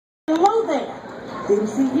Didn't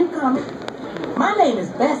see you coming. My name is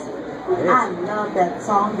Bessie. I love that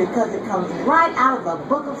song because it comes right out of the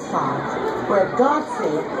book of Psalms, where God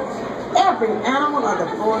said, every animal of the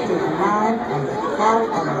forest is mine, and the cattle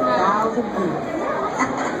on 1,000 hills.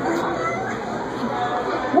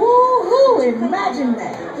 Woo-hoo! Imagine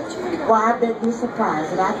that. Why, I bet you're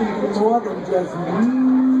surprised that I can do more than just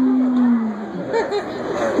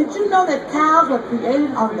Did you know that cows were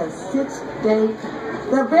created on the 6th day?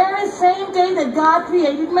 The very same day that God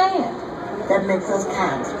created man. That makes us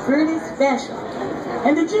cows pretty special.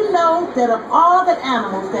 And did you know that of all the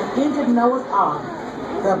animals that entered Noah's ark,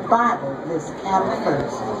 the Bible lists cattle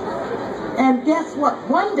first? And guess what?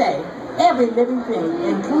 One day, every living thing,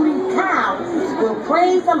 including cows, will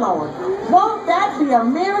praise the Lord. Won't that be a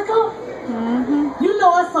miracle? You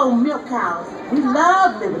know us old milk cows. We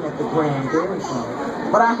love living at the Grand Dairy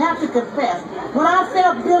Farm. But I have to confess, when I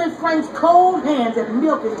felt Billy Frank's cold hands at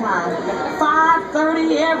milking time,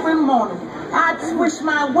 5:30 every morning, I'd swish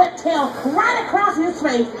my wet tail right across his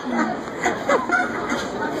face.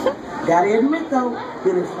 Gotta admit though,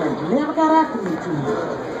 Billy Frank never got after me too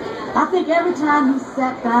much. I think every time he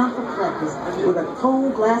sat down for breakfast with a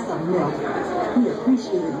cold glass of milk, he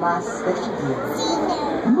appreciated my special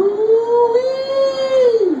gift. Moo-wee!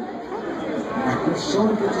 Now be sure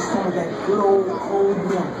to get you some of that good old cold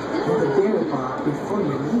milk in the dairy bar before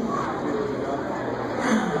you leave.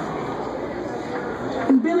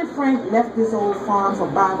 When Billy Frank left this old farm for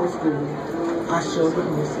Bible school, I sure did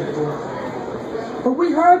miss it, boy. But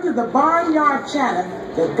we heard through the barnyard chatter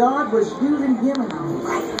that God was using him in a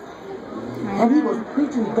mighty. And he was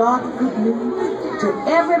preaching God's good news to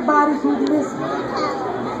everybody who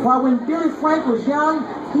listened. While when Billy Frank was young,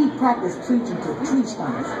 he practiced preaching to tree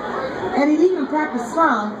stumps. And he even practiced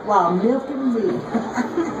some while milking me.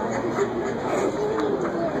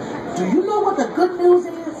 Do you know what the good news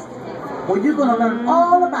is? Well, you're going to learn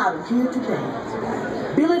all about it here today.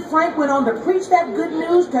 Billy Frank went on to preach that good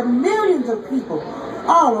news to millions of people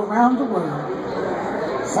all around the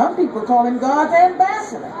world. Some people call him God's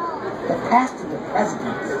ambassador, the pastor, the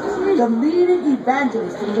president, the leading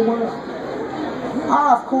evangelist in the world.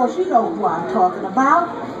 Ah, of course, you know who I'm talking about.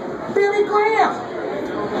 Billy Graham.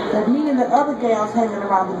 That me and the other gals hanging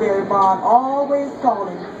around the dairy barn always call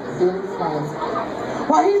him Billy Frank.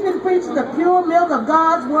 Well, he's been preaching the pure milk of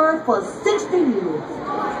God's word for 60 years.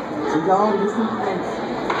 So y'all listen to this.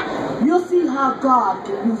 You'll see how God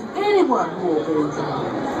can use anyone who obeys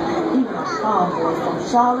him. Even a farm boy from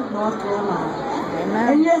Charlotte, North Carolina. Amen.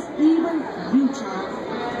 And yes, even you, child.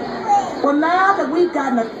 Well, now that we've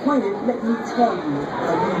gotten acquainted, let me tell you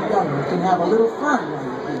that you youngers can have a little fun while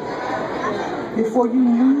you're here. Before you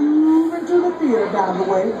move into the theater down the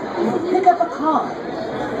way, you pick up a card.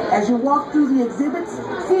 As you walk through the exhibits,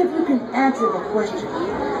 see if you can answer the question.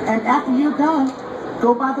 And after you're done,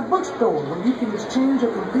 go by the bookstore where you can exchange a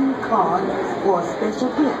completed card for a special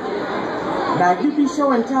gift. Now you be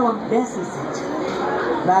sure and tell them Bessie sent you.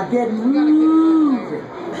 Now get